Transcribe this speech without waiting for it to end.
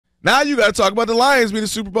Now you got to talk about the Lions being the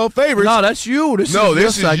Super Bowl favorites. No, that's you. This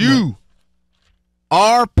is you.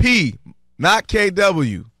 RP, not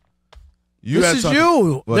KW. This is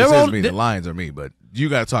you. Well, this is me. The Lions are me, but you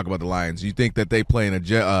got to talk about the Lions. You think that they play in the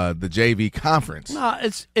JV conference? No,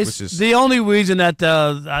 it's the only reason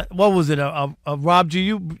that what was it? Rob G,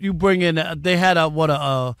 you bring in. They had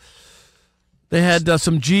some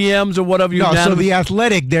GMs or whatever. No, so the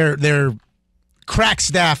Athletic, they're crack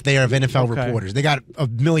staff there of NFL reporters. They got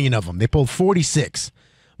 1 million of them. They pulled 46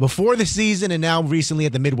 before the season and now recently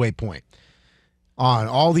at the midway point on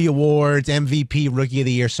all the awards, MVP, Rookie of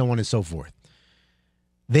the Year, so on and so forth.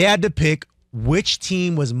 They had to pick which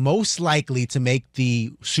team was most likely to make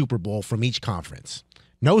the Super Bowl from each conference.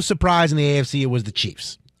 No surprise in the AFC, it was the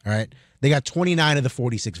Chiefs. All right, they got 29 of the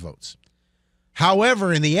 46 votes.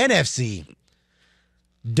 However, in the NFC,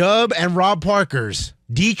 Dub and Rob Parker's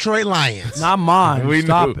Detroit Lions. Not mine.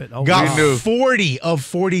 Stop it. Okay. Got 40 of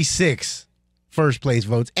 46 first place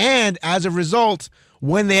votes. And as a result,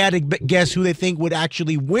 when they had to guess who they think would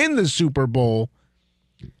actually win the Super Bowl,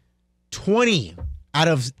 20 out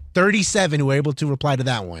of 37 who were able to reply to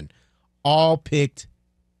that one all picked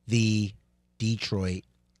the Detroit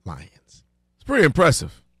Lions. It's pretty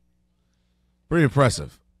impressive. Pretty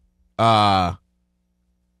impressive.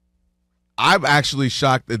 I'm actually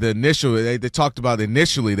shocked that the initial they talked about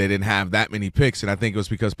initially they didn't have that many picks, and I think it was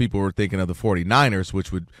because people were thinking of the 49ers,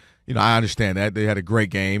 which would, I understand that. They had a great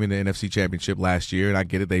game in the NFC Championship last year, and I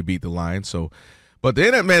get it. They beat the Lions. So, but the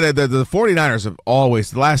 49ers have always,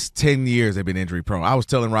 the last 10 years, they've been injury prone. I was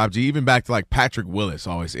telling Rob G, even back to like Patrick Willis,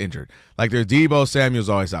 always injured. Like there's Deebo Samuel's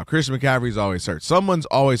always out. Christian McCaffrey's always hurt. Someone's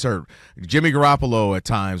always hurt. Jimmy Garoppolo at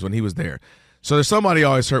times when he was there. So there's somebody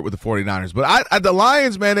always hurt with the 49ers. But the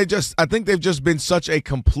Lions, man, I think they've just been such a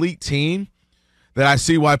complete team that I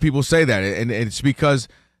see why people say that. And it's because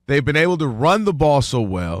they've been able to run the ball so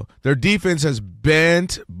well. Their defense has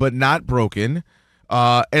bent but not broken.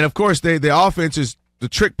 And, of course, the offense is the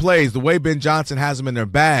trick plays, the way Ben Johnson has them in their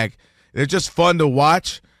bag. They're just fun to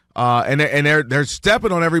watch. And they're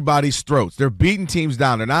stepping on everybody's throats. They're beating teams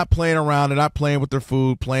down. They're not playing around. They're not playing with their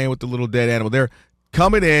food, playing with the little dead animal. They're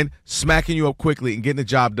coming in, smacking you up quickly, and getting the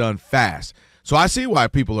job done fast. So I see why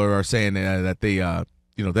people are saying that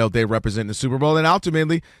they represent the Super Bowl, and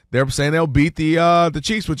ultimately they're saying they'll beat the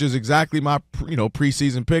Chiefs, which is exactly my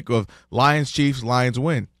preseason pick of Lions Chiefs. Lions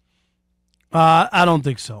win. I don't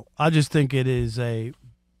think so. I just think it is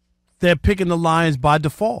they're picking the Lions by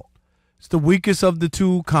default. It's the weakest of the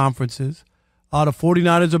two conferences. The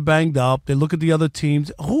 49ers are banged up. They look at the other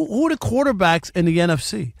teams. Who are the quarterbacks in the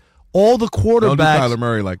NFC? All the quarterbacks. Don't do Kyler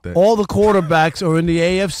Murray like that. All the quarterbacks are in the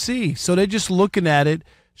AFC, so they're just looking at it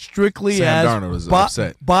strictly Sam Darnold is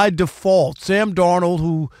upset by default. Sam Darnold,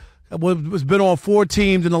 who has been on 4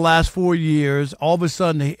 teams in the last 4 years, all of a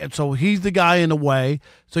sudden, so he's the guy in the way.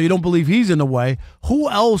 So you don't believe he's in the way. Who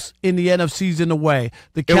else in the NFC is in the way?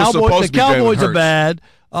 The Cowboys are bad.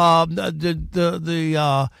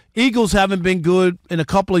 The Eagles haven't been good in a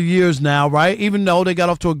couple of years now, right? Even though they got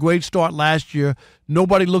off to a great start last year,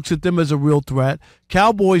 nobody looks at them as a real threat.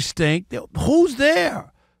 Cowboys stink. Who's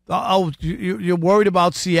there? You're worried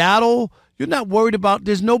about Seattle? You're not worried about –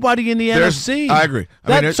 there's nobody in the NFC. I agree.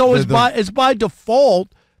 It's by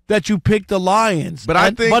default that you pick the Lions.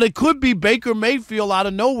 But it could be Baker Mayfield out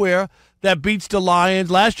of nowhere that beats the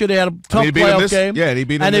Lions. Last year they had a tough playoff game. Yeah, they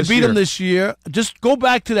beat them and they beat them this year. Just go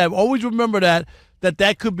back to that. Always remember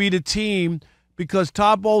that could be the team, because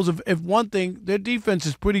Todd Bowles, if one thing, their defense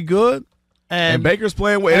is pretty good. And Baker's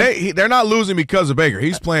playing well. They're not losing because of Baker.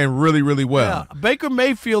 He's playing really, really well. Yeah, Baker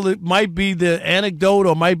Mayfield might be the anecdote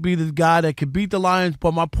or might be the guy that could beat the Lions,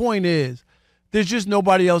 but my point is there's just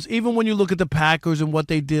nobody else. Even when you look at the Packers and what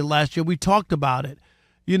they did last year, we talked about it.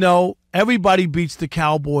 Everybody beats the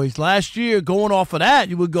Cowboys. Last year, going off of that,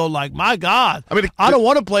 you would go like, my God. I don't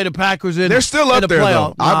want to play the Packers in they're still up the there,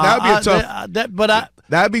 playoff. though. That'd be tough.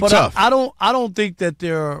 That'd be tough. I don't think that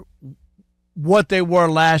they're what they were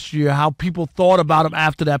last year, how people thought about them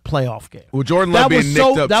after that playoff game. Well, Jordan Love being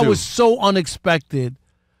nicked up, that too. was so unexpected.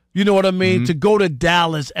 You know what I mean? Mm-hmm. To go to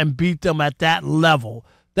Dallas and beat them at that level.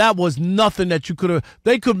 That was nothing that you could have.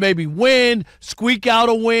 They could maybe win, squeak out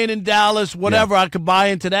a win in Dallas, whatever. Yeah. I could buy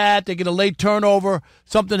into that. They get a late turnover,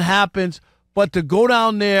 something happens. But to go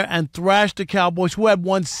down there and thrash the Cowboys, who had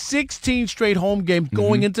won 16 straight home games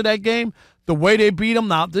going into that game, the way they beat them.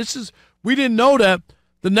 Now, we didn't know that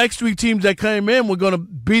the next 3 teams that came in were going to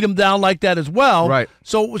beat them down like that as well. Right.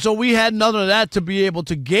 So we had none of that to be able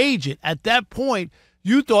to gauge it. At that point,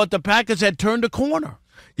 you thought the Packers had turned a corner.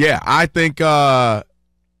 Yeah, I think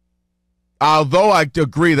although I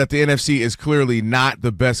agree that the NFC is clearly not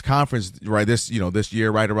the best conference right this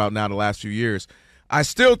year, right around now, the last few years, I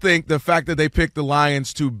still think the fact that they picked the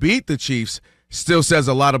Lions to beat the Chiefs still says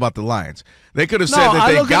a lot about the Lions. They could have said that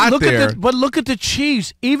they got there. But look at the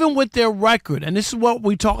Chiefs, even with their record, and this is what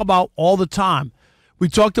we talk about all the time. We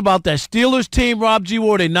talked about that Steelers team, Rob G.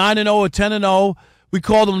 Were they 9-0 or 10-0? We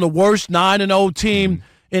called them the worst 9-0 team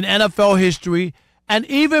in NFL history. And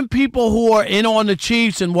even people who are in on the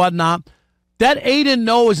Chiefs and whatnot, that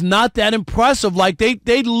 8-0 is not that impressive. Like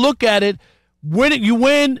they look at it, you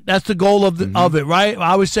win, that's the goal of it, right?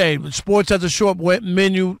 I always say sports has a short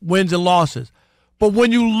menu, wins and losses. But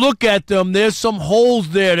when you look at them, there's some holes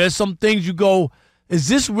there. There's some things you go, is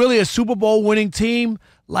this really a Super Bowl winning team?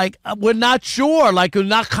 Like, we're not sure. Like, we're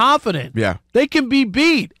not confident. Yeah. They can be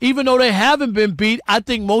beat. Even though they haven't been beat, I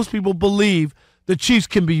think most people believe the Chiefs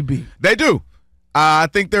can be beat. They do. I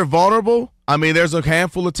think they're vulnerable. I mean, there's a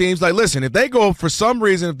handful of teams. Like, listen, if they go, for some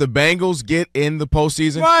reason, if the Bengals get in the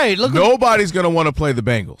postseason, right, nobody's going to want to play the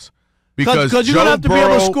Bengals. Because you're going to have to be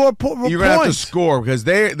able to score points. You're going to have to score because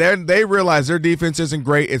they realize their defense isn't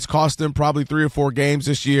great. It's cost them probably 3 or 4 games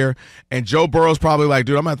this year. And Joe Burrow's probably like,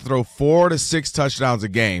 dude, I'm going to have to throw 4 to 6 touchdowns a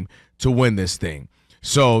game to win this thing.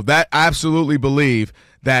 So I absolutely believe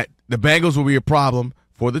that the Bengals will be a problem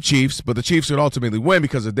for the Chiefs, but the Chiefs would ultimately win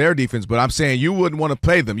because of their defense. But I'm saying you wouldn't want to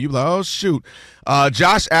play them. You'd be like, oh, shoot.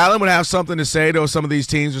 Josh Allen would have something to say to some of these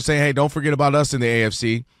teams are saying, hey, don't forget about us in the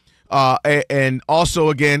AFC. And also,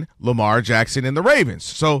 again, Lamar Jackson and the Ravens.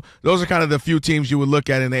 So those are kind of the few teams you would look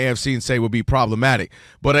at in the AFC and say would be problematic.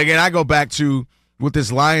 But, again, I go back to with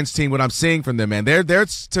this Lions team, what I'm seeing from them, man. They're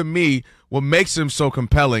to me, what makes them so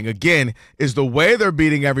compelling, again, is the way they're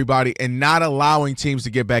beating everybody and not allowing teams to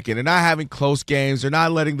get back in. They're not having close games. They're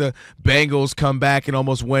not letting the Bengals come back and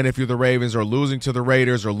almost win if you're the Ravens, or losing to the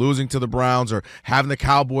Raiders, or losing to the Browns, or having the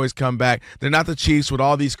Cowboys come back. They're not the Chiefs with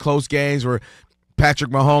all these close games where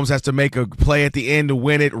Patrick Mahomes has to make a play at the end to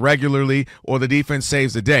win it regularly, or the defense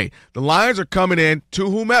saves the day. The Lions are coming in to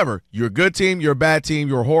whomever. You're a good team, you're a bad team,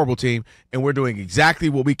 you're a horrible team, and we're doing exactly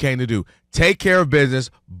what we came to do. Take care of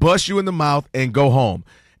business, bust you in the mouth, and go home.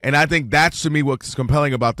 And I think that's, to me, what's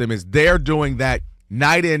compelling about them is they're doing that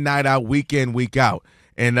night in, night out, week in, week out.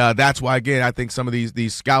 And that's why, again, I think some of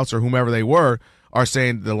these scouts or whomever they were are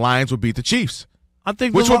saying the Lions will beat the Chiefs. I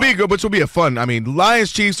think which will be good, which will be a fun. I mean,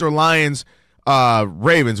 Lions, Chiefs, or Lions,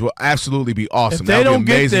 Ravens will absolutely be awesome. If they don't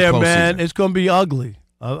get there, man, it's going to be ugly.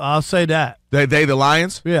 I'll say that. They the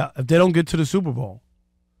Lions? Yeah, if they don't get to the Super Bowl.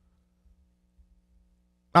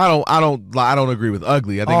 I don't agree with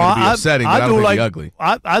ugly. I think it'd be upsetting, but I don't think it'd be ugly.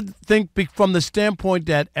 I think from the standpoint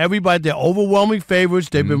that they're overwhelming favorites.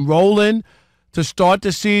 They've been rolling to start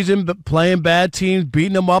the season, but playing bad teams,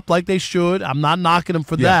 beating them up like they should. I'm not knocking them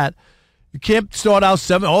for that. You can't start out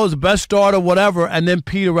 7. Oh, it's the best start or whatever, and then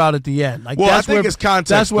peter out at the end. Like, well, I think it's context.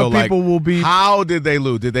 That's where people will be. How did they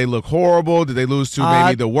lose? Did they look horrible? Did they lose to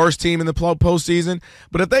maybe the worst team in the postseason?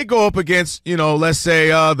 But if they go up against, let's say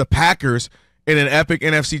the Packers in an epic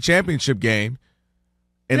NFC Championship game,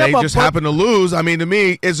 and they just happen to lose, I mean, to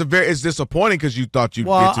me, it's disappointing because you thought you'd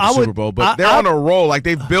get to the Super Bowl. But they're on a roll. Like,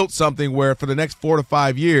 they've built something where for the next 4 to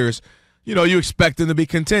 5 years, you expect them to be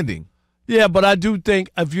contending. Yeah, but I do think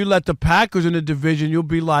if you let the Packers in the division, you'll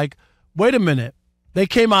be like, wait a minute. They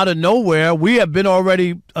came out of nowhere. We have been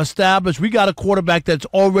already established. We got a quarterback that's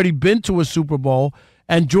already been to a Super Bowl,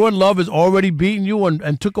 and Jordan Love has already beaten you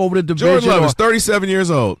and took over the division. Jordan Love is 37 years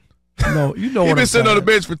old. No, you know what I'm saying. He's been sitting on the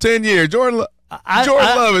bench for 10 years. Jordan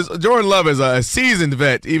Love is a seasoned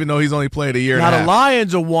vet, even though he's only played a year and a half. Now, the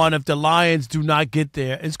Lions are one. If the Lions do not get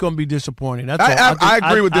there, it's going to be disappointing. That's all. I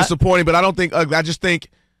agree with disappointing, but I don't think ugly. I just think,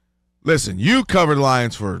 listen, you covered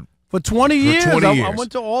Lions for 20 years. I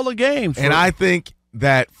went to all the games. And I think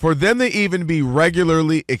that for them to even be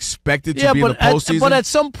regularly expected to be in the postseason. But at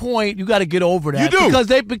some point, you got to get over that. You do.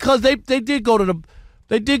 Because they did go to the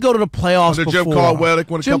playoffs under before. Jim Caldwell won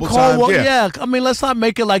a couple times. Yeah. I mean, let's not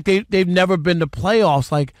make it like they've never been to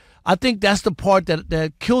playoffs. Like, I think that's the part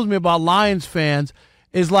that kills me about Lions fans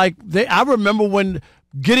is like I remember when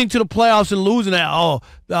getting to the playoffs and losing that.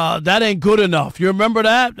 That ain't good enough. You remember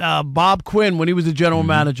that? Bob Quinn, when he was the general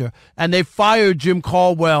manager, and they fired Jim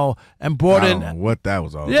Caldwell and brought in what that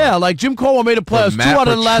was all about. Yeah, like Jim Caldwell made the playoffs 2 out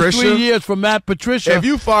of the last 3 years for Matt Patricia. If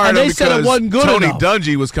you fired him because said it wasn't good Tony enough.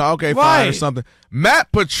 Dungy was fine or something.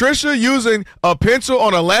 Matt Patricia using a pencil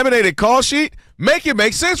on a laminated call sheet, make it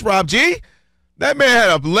make sense, Rob G. That man had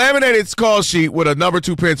a laminated call sheet with a number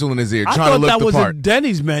 2 pencil in his ear, trying to look the part. I thought that was a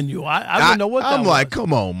Denny's menu. I didn't know what that was. I'm like,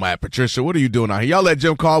 come on, Matt Patricia, what are you doing out here? Y'all let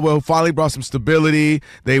Jim Caldwell, who finally brought some stability.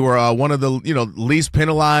 They were one of the least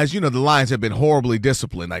penalized. The Lions have been horribly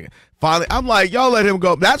disciplined. Like finally, I'm like, y'all let him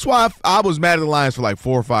go. That's why I was mad at the Lions for like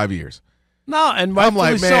 4 or 5 years. No, and I'm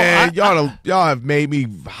like, man, so, y'all have made me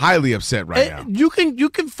highly upset right now. You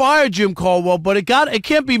can fire Jim Caldwell, but it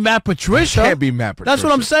can't be Matt Patricia. It can't be Matt Patricia. That's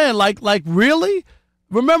what I'm saying. Like really?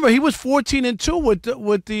 Remember, he was 14-2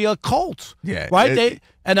 with the Colts. Yeah, right.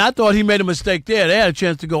 And I thought he made a mistake there. They had a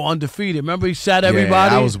chance to go undefeated. Remember, he sat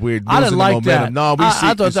everybody. Yeah, that was weird. I didn't like that. No,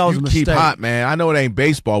 I thought that was a mistake. Keep hot, man. I know it ain't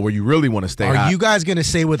baseball where you really want to stay hot. Are you guys gonna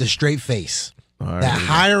say with a straight face that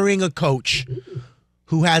hiring a coach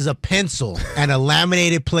who has a pencil and a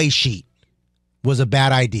laminated play sheet was a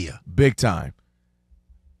bad idea? Big time.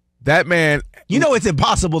 That man. It's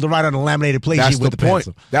impossible to write on a laminated play sheet with the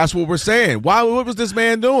pencil. That's what we're saying. What was this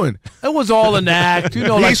man doing? It was all an act.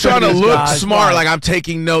 He's trying to look smart, like I'm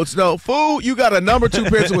taking notes. No, fool, you got a number 2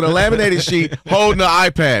 pencil with a laminated sheet holding an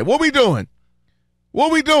iPad. What we doing?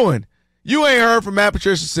 You ain't heard from Matt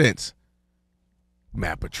Patricia since.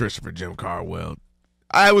 Matt Patricia for Jim Caldwell.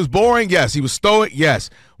 I was boring, yes. He was stoic, yes.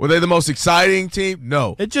 Were they the most exciting team?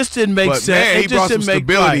 No. It just didn't make sense. Man, he brought some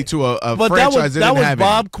stability to a franchise that didn't have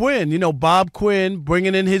Bob Quinn. Bob Quinn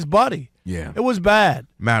bringing in his buddy. Yeah. It was bad.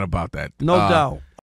 Mad about that. No doubt.